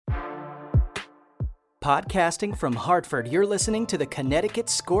Podcasting from Hartford, you're listening to the Connecticut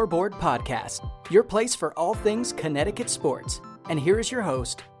Scoreboard Podcast, your place for all things Connecticut sports. And here is your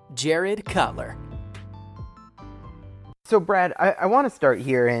host, Jared Cutler. So, Brad, I want to start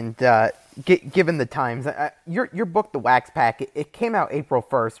here, and given the times, your book, The Wax Pack, it came out April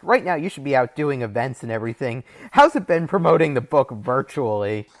 1st. Right now, you should be out doing events and everything. How's it been promoting the book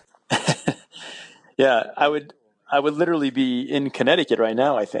virtually? Yeah, I would literally be in Connecticut right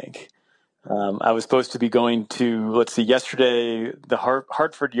now, I think. I was supposed to be going to, yesterday, the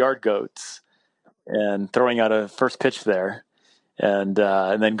Hartford Yard Goats and throwing out a first pitch there. And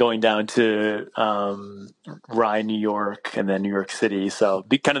then going down to Rye, New York, and then New York City. So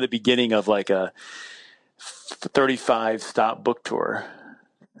be kind of the beginning of like a 35 stop book tour.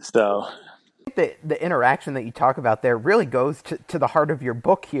 So the interaction that you talk about there really goes to the heart of your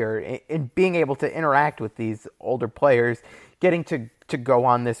book here, in being able to interact with these older players, getting to go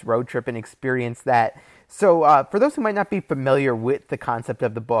on this road trip and experience that. So for those who might not be familiar with the concept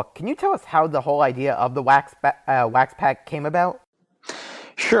of the book, can you tell us how the whole idea of the Wax Pack came about?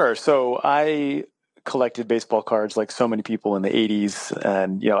 Sure. So I collected baseball cards like so many people in the 80s,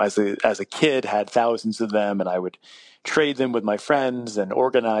 and as a kid had thousands of them, and I would trade them with my friends and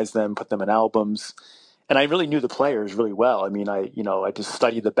organize them, put them in albums. And I really knew the players really well. I mean, I just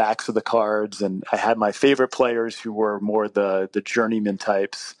studied the backs of the cards, and I had my favorite players who were more the journeyman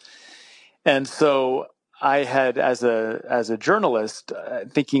types. And so I had, as a journalist,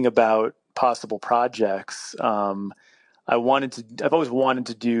 thinking about possible projects, I've always wanted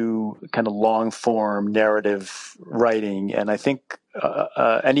to do kind of long form narrative writing. And I think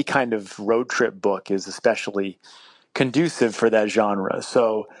any kind of road trip book is especially conducive for that genre.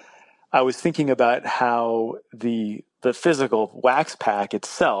 So I was thinking about how the physical wax pack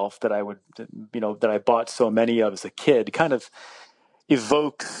itself that I bought so many of as a kid kind of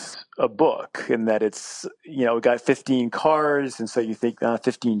evokes a book, in that it's, got 15 cards. And so you think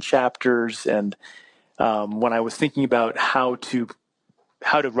 15 chapters. And when I was thinking about how to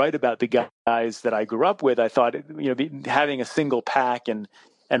write about the guys that I grew up with, I thought, having a single pack and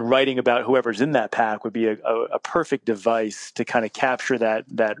writing about whoever's in that pack would be a perfect device to kind of capture that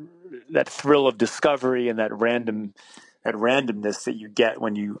thrill of discovery and that randomness that you get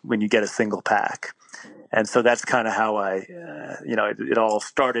when you get a single pack. And so that's kind of how it all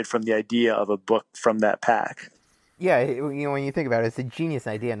started, from the idea of a book from that pack. Yeah, when you think about it, it's a genius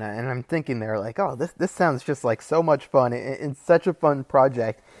idea, and I'm thinking there like, oh, this sounds just like so much fun and such a fun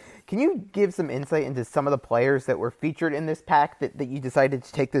project. Can you give some insight into some of the players that were featured in this pack that you decided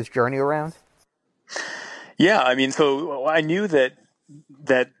to take this journey around? Yeah, I mean, so I knew that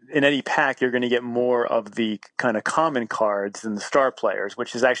in any pack you're going to get more of the kind of common cards than the star players,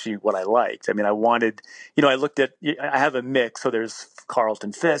 which is actually what I liked. I mean, I have a mix. So there's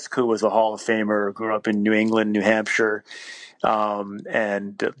Carlton Fisk, who was a Hall of Famer, grew up in New England, New Hampshire,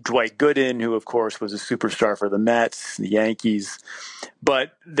 and Dwight Gooden, who of course was a superstar for the Mets, the Yankees.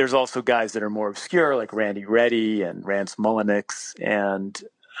 But there's also guys that are more obscure, like Randy Reddy and Rance Mulliniks. And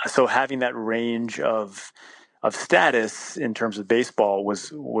so having that range of status in terms of baseball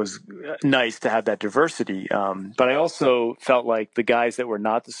was nice to have that diversity. But I also felt like the guys that were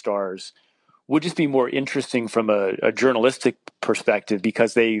not the stars would just be more interesting from a journalistic perspective,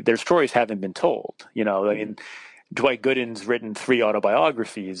 because their stories haven't been told. I mean, Dwight Gooden's written 3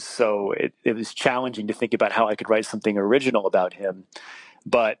 autobiographies, so it was challenging to think about how I could write something original about him.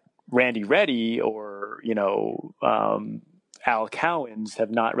 But Randy Reddy or Al Cowens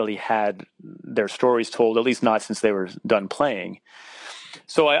have not really had their stories told, at least not since they were done playing.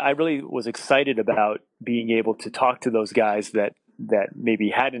 So I really was excited about being able to talk to those guys that maybe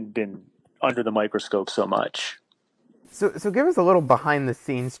hadn't been under the microscope so much. So give us a little behind the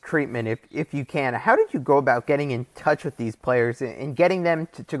scenes treatment, if you can. How did you go about getting in touch with these players and getting them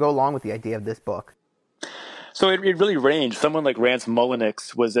to go along with the idea of this book? So it really ranged. Someone like Rance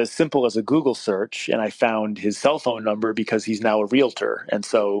Mulliniks was as simple as a Google search, and I found his cell phone number because he's now a realtor. And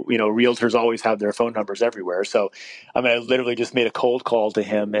so, realtors always have their phone numbers everywhere. So, I literally just made a cold call to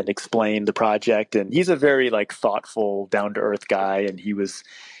him and explained the project. And he's a very thoughtful, down-to-earth guy. And he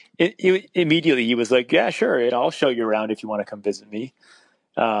immediately was like, yeah, sure, I'll show you around if you want to come visit me.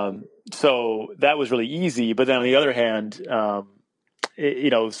 So that was really easy. But then on the other hand,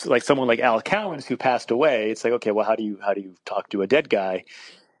 like someone like Al Cowens, who passed away, it's like, okay, well, how do you talk to a dead guy?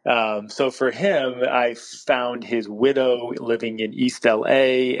 So for him, I found his widow living in East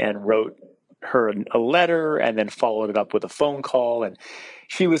LA and wrote her a letter and then followed it up with a phone call. And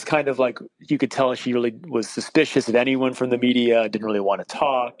she was kind of like, you could tell she really was suspicious of anyone from the media, didn't really want to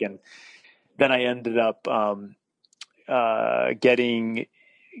talk. And then I ended up getting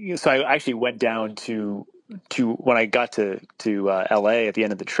so I actually went down to when I got to LA at the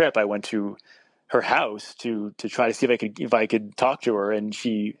end of the trip, I went to her house to try to see if I could talk to her, and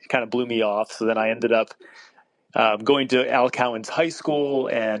she kind of blew me off. So then I ended up going to Al Cowan's high school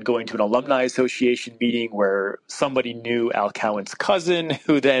and going to an alumni association meeting where somebody knew Al Cowan's cousin,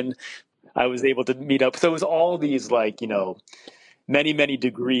 who then I was able to meet up. So it was all these many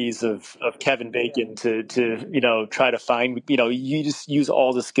degrees of Kevin Bacon to try to find, you just use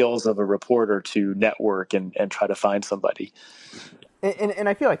all the skills of a reporter to network and try to find somebody. And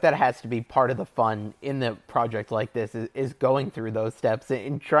I feel like that has to be part of the fun in the project like this is going through those steps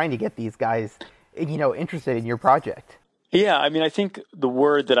and trying to get these guys, interested in your project. Yeah, I mean, I think the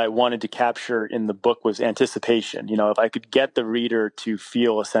word that I wanted to capture in the book was anticipation. If I could get the reader to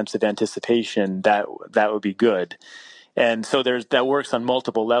feel a sense of anticipation, that would be good. And so that works on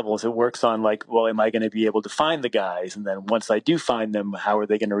multiple levels. It works on well, am I going to be able to find the guys? And then once I do find them, how are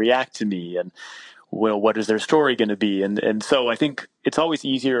they going to react to me? And what is their story going to be? And so I think it's always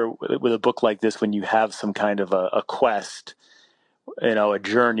easier with a book like this when you have some kind of a quest, a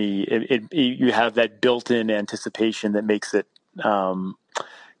journey. You have that built-in anticipation that makes it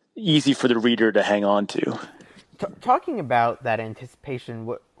easy for the reader to hang on to. Talking about that anticipation,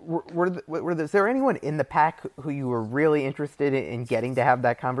 was there anyone in the pack who you were really interested in getting to have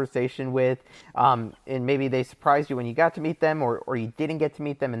that conversation with? And maybe they surprised you when you got to meet them, or you didn't get to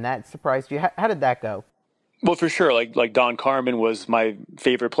meet them and that surprised you? How did that go? Well, for sure. Like Don Carmen was my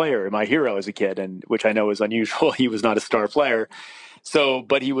favorite player, my hero as a kid, and which I know is unusual. He was not a star player. So,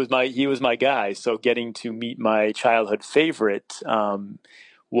 but he was my guy. So getting to meet my childhood favorite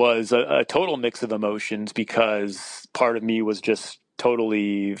was a total mix of emotions, because part of me was just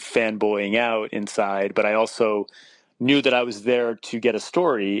totally fanboying out inside, but I also knew that I was there to get a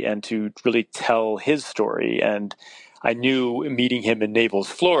story and to really tell his story. And I knew meeting him in Naples,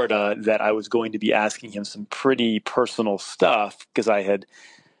 Florida, that I was going to be asking him some pretty personal stuff, because I had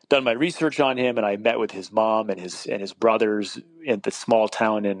done my research on him, and I met with his mom and his brothers in the small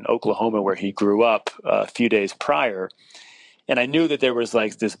town in Oklahoma where he grew up a few days prior. And I knew that there was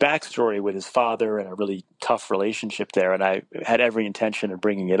this backstory with his father and a really tough relationship there. And I had every intention of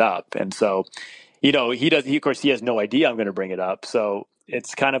bringing it up. And so, of course, he has no idea I'm going to bring it up. So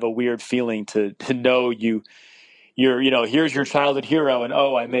it's kind of a weird feeling to know you're, here's your childhood hero, and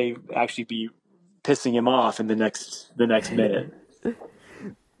I may actually be pissing him off in the next minute.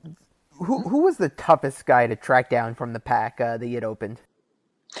 Who was the toughest guy to track down from the pack that you had opened?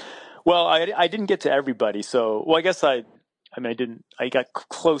 Well, I didn't get to everybody. So, I guess I got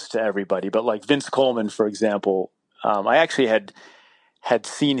close to everybody, but Vince Coleman, for example, I actually had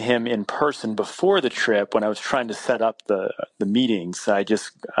seen him in person before the trip when I was trying to set up the meetings.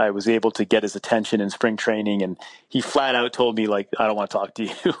 I was able to get his attention in spring training, and he flat out told me I don't want to talk to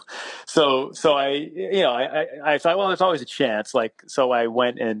you. So I thought, well, there's always a chance. So I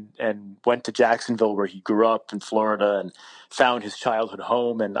went to Jacksonville, where he grew up in Florida, and found his childhood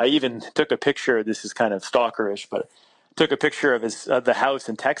home. And I even took a picture. This is kind of stalkerish, but took a picture of the house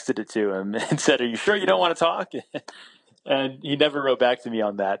and texted it to him and said, "Are you sure you don't want to talk?" And he never wrote back to me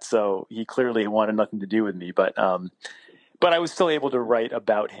on that, so he clearly wanted nothing to do with me. But I was still able to write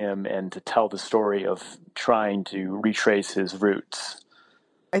about him and to tell the story of trying to retrace his roots.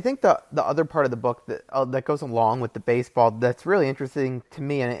 I think the other part of the book that goes along with the baseball that's really interesting to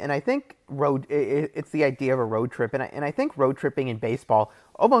me, and I think it's the idea of a road trip, and I think road tripping and baseball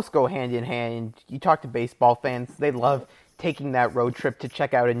almost go hand in hand. You talk to baseball fans; they love taking that road trip to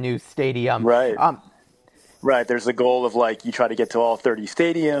check out a new stadium. Right. Right. There's a goal of you try to get to all 30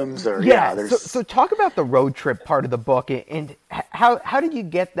 stadiums, or So talk about the road trip part of the book, and how did you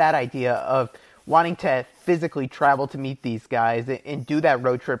get that idea of wanting to physically travel to meet these guys and do that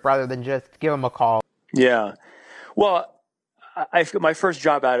road trip rather than just give them a call? Yeah. Well, my first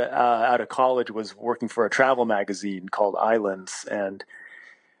job out of college was working for a travel magazine called Islands, and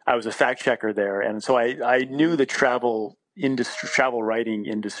I was a fact checker there. And so I knew the travel writing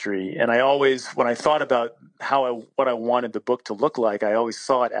industry. And I always, when I thought about what I wanted the book to look like, I always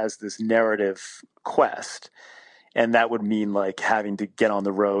saw it as this narrative quest. And that would mean having to get on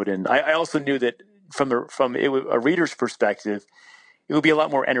the road. And I also knew that from a reader's perspective, it would be a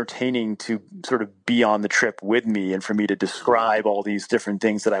lot more entertaining to sort of be on the trip with me and for me to describe all these different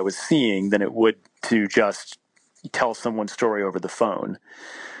things that I was seeing than it would to just tell someone's story over the phone.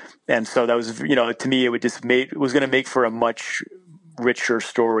 And so that was, to me, it was going to make for a much richer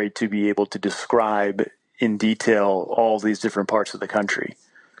story to be able to describe in detail all these different parts of the country.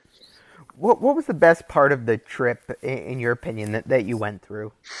 What was the best part of the trip, in your opinion, that you went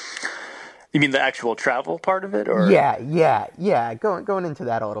through? You mean the actual travel part of it, or? Yeah. Going into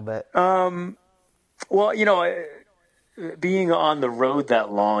that a little bit. Well, being on the road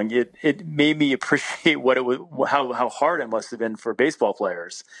that long, it made me appreciate what it was, how hard it must have been for baseball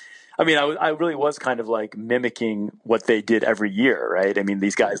players. I mean, I really was kind of like mimicking what they did every year, right? I mean,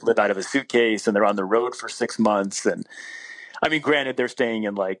 these guys live out of a suitcase and they're on the road for 6 months. And I mean, granted, they're staying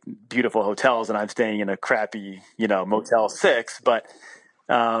in like beautiful hotels and I'm staying in a crappy, Motel 6, but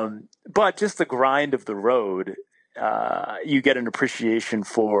just the grind of the road, you get an appreciation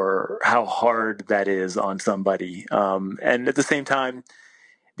for how hard that is on somebody. And at the same time,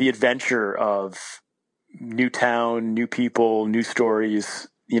 the adventure of new town, new people, new stories,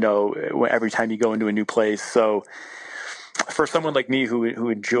 every time you go into a new place. So for someone like me who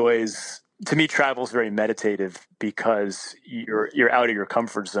enjoys, to me, travel is very meditative because you're out of your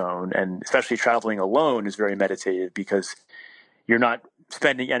comfort zone, and especially traveling alone is very meditative because you're not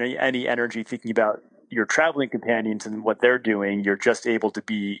spending any energy thinking about your traveling companions and what they're doing. You're just able to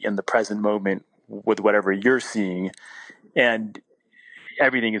be in the present moment with whatever you're seeing, and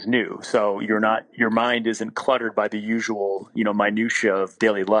everything is new. So your mind isn't cluttered by the usual, minutia of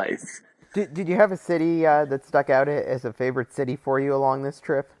daily life. Did you have a city that stuck out as a favorite city for you along this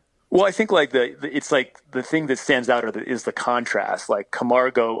trip? Well, I think like it's like the thing that stands out is the contrast. Like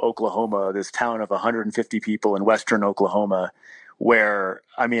Camargo, Oklahoma, this town of 150 people in western Oklahoma, where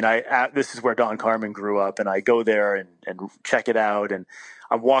I mean, this is where Don Carmen grew up, and I go there and check it out, and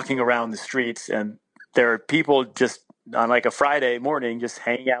I'm walking around the streets, and there are people just on like a Friday morning just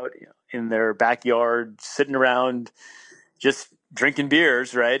hanging out in their backyard, sitting around, just drinking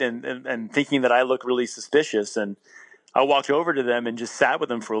beers, right, and thinking that I look really suspicious, and I walked over to them and just sat with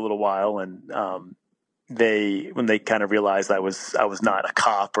them for a little while, and when they kind of realized I was not a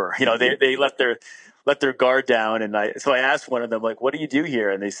cop, or they let their guard down, and I asked one of them, like, what do you do here?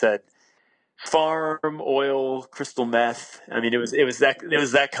 And they said farm, oil, crystal meth. I mean, it was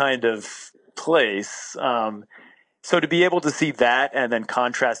that kind of place. So to be able to see that and then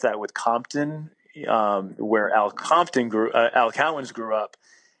contrast that with Compton, where Al Cowens grew up,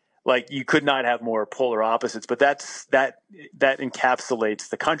 like you could not have more polar opposites. But that encapsulates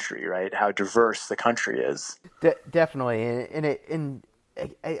the country, right? How diverse the country is. Definitely, and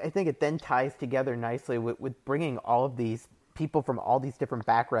I think it then ties together nicely with bringing all of these people from all these different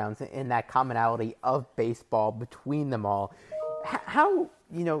backgrounds and that commonality of baseball between them all. How,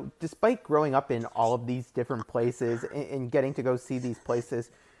 despite growing up in all of these different places and getting to go see these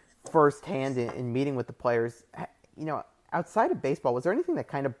places firsthand and meeting with the players, outside of baseball, was there anything that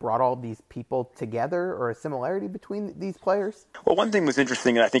kind of brought all these people together or a similarity between these players? Well, one thing was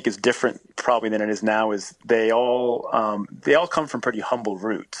interesting and I think is different probably than it is now is they all come from pretty humble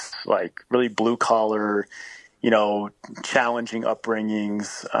roots, like really blue collar, challenging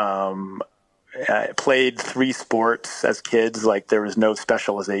upbringings, played 3 sports as kids. Like there was no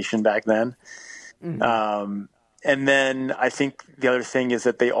specialization back then. Mm-hmm. And then I think the other thing is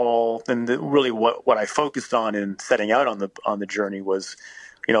that they all, and really what I focused on in setting out on the journey was,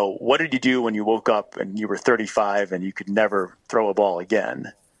 what did you do when you woke up and you were 35 and you could never throw a ball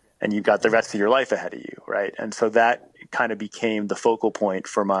again, and you've got the rest of your life ahead of you, right? And so that kind of became the focal point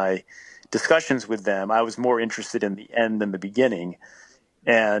for my discussions with them. I was more interested in the end than the beginning.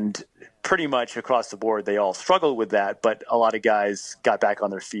 And pretty much across the board, they all struggled with that, but a lot of guys got back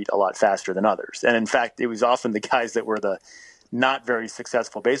on their feet a lot faster than others. And in fact, it was often the guys that were the not very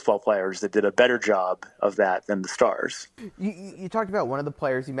successful baseball players that did a better job of that than the stars. You talked about one of the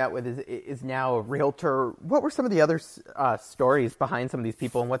players you met with is now a realtor. What were some of the other stories behind some of these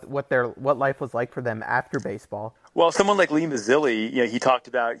people and what life was like for them after baseball? Well, someone like Lee Mazzilli, he talked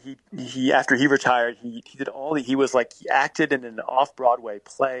about he after he retired, he acted in an off-Broadway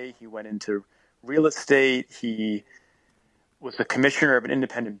play. He went into real estate. He was the commissioner of an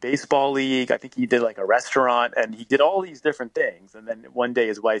independent baseball league. I think he did like a restaurant, and he did all these different things. And then one day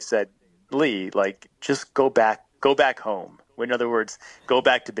his wife said, Lee, like, just go back home. In other words, go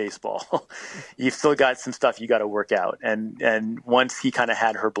back to baseball. You've still got some stuff you got to work out. And once he kind of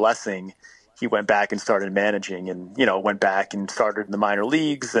had her blessing, he went back and started managing, and, went back and started in the minor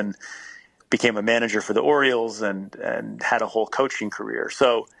leagues and became a manager for the Orioles and had a whole coaching career.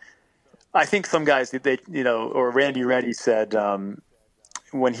 So I think some guys, or Randy Reddy said,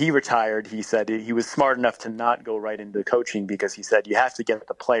 when he retired, he said he was smart enough to not go right into coaching because he said you have to get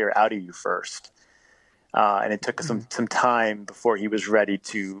the player out of you first. And it took some time before he was ready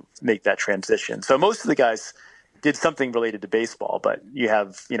to make that transition. So most of the guys did something related to baseball, but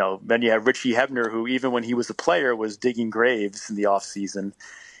then you have Richie Hebner, who even when he was a player was digging graves in the off season,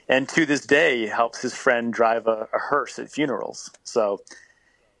 and to this day helps his friend drive a hearse at funerals. So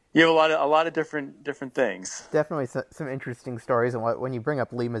You have a lot of different things. Definitely some interesting stories. And when you bring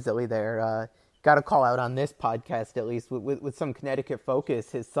up Lee Mazzilli there, got to call out on this podcast, at least with some Connecticut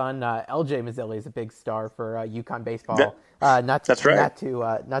focus. His son, LJ Mazzilli, is a big star for UConn baseball. That's right.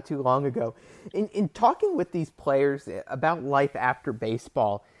 Not too long ago. In talking with these players about life after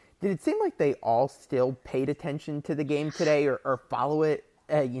baseball, did it seem like they all still paid attention to the game today or follow it,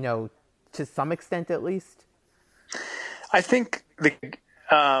 to some extent at least? I think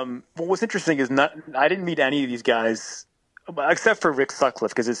what was interesting is I didn't meet any of these guys except for Rick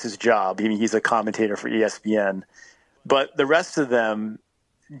Sutcliffe because it's his job. I mean, he's a commentator for ESPN, but the rest of them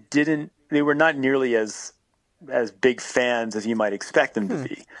they were not nearly as big fans as you might expect them to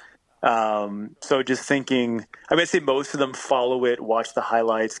be. So just thinking, I'd say most of them follow it, watch the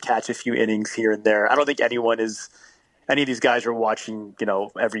highlights, catch a few innings here and there. I don't think any of these guys are watching,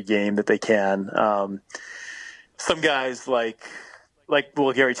 every game that they can. Some guys like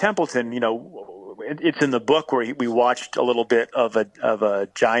Gary Templeton, it's in the book where we watched a little bit of a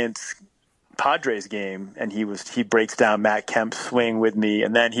Giants Padres game, and he breaks down Matt Kemp's swing with me,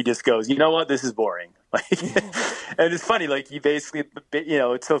 and then he just goes, "You know what? This is boring." And it's funny, he basically,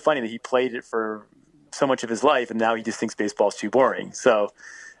 it's so funny that he played it for so much of his life, and now he just thinks baseball's too boring. So,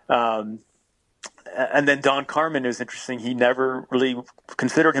 and then Don Carmen is interesting. He never really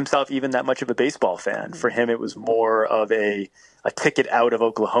considered himself even that much of a baseball fan. For him, it was more of a ticket out of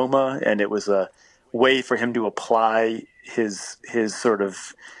Oklahoma, and it was a way for him to apply his sort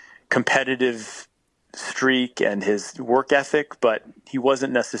of competitive streak and his work ethic, but he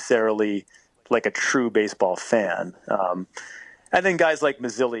wasn't necessarily like a true baseball fan. And then guys like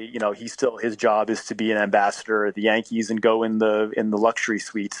Mazzilli, his job is to be an ambassador at the Yankees and go in the luxury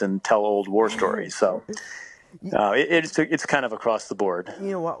suites and tell old war stories. So it's kind of across the board.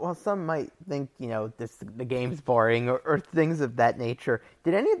 While some might think, the game's boring or things of that nature,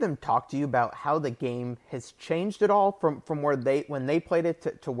 did any of them talk to you about how the game has changed at all from when they played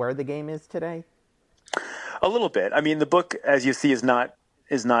it to where the game is today? A little bit. I mean, the book, as you see, is not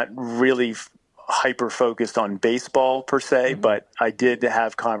really hyper focused on baseball per se, but I did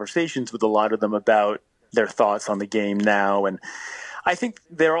have conversations with a lot of them about their thoughts on the game now. And I think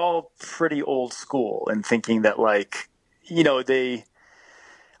they're all pretty old school in thinking that I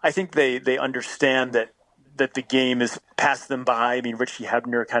think they understand that the game has passed them by. I mean, Richie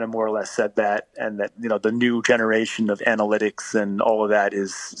Hebner kind of more or less said that, and that, the new generation of analytics and all of that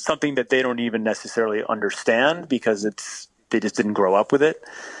is something that they don't even necessarily understand because they just didn't grow up with it.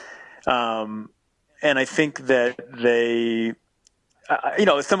 And I think that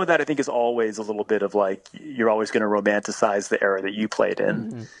some of that I think is always a little bit of you're always going to romanticize the era that you played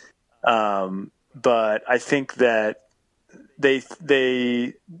in. But I think that they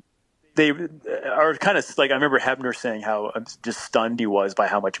are kind of I remember Hebner saying how just stunned he was by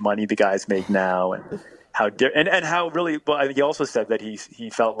how much money the guys make now and how and how really, well, I think he also said that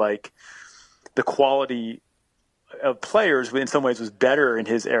he felt like the quality of players in some ways was better in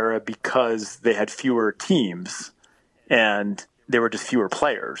his era because they had fewer teams and there were just fewer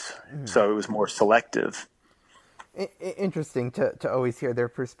players. So it was more selective. Interesting to always hear their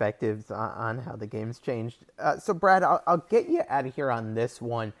perspectives on how the game's changed. So Brad, I'll get you out of here on this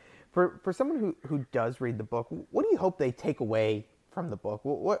one. For someone who does read the book, what do you hope they take away from the book?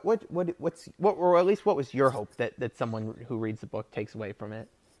 What or at least what was your hope that someone who reads the book takes away from it?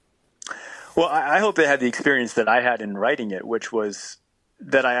 Well, I hope they had the experience that I had in writing it, which was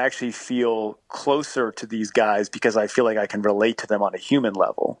that I actually feel closer to these guys because I feel like I can relate to them on a human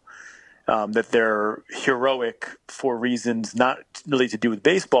level. That they're heroic for reasons not really to do with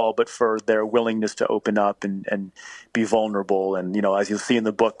baseball, but for their willingness to open up and be vulnerable. And, as you'll see in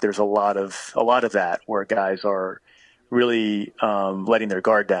the book, there's a lot of that where guys are really letting their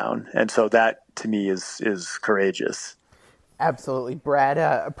guard down. And so that to me is courageous. Absolutely. Brad,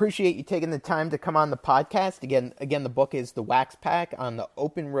 appreciate you taking the time to come on the podcast. Again, the book is The Wax Pack on the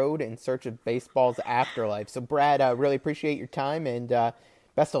Open Road in Search of Baseball's Afterlife. So, Brad, really appreciate your time, and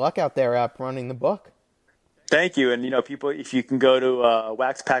best of luck out there promoting the book. Thank you. And, people, if you can go to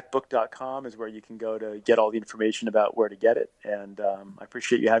waxpackbook.com is where you can go to get all the information about where to get it. And I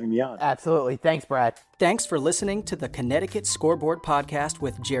appreciate you having me on. Absolutely. Thanks, Brad. Thanks for listening to the Connecticut Scoreboard Podcast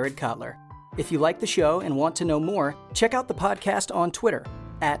with Jared Cutler. If you like the show and want to know more, check out the podcast on Twitter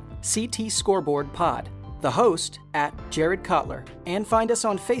at CT Scoreboard Pod, the host at Jared Cutler, and find us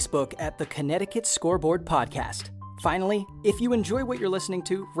on Facebook at the Connecticut Scoreboard Podcast. Finally, if you enjoy what you're listening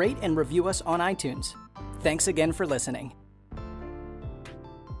to, rate and review us on iTunes. Thanks again for listening.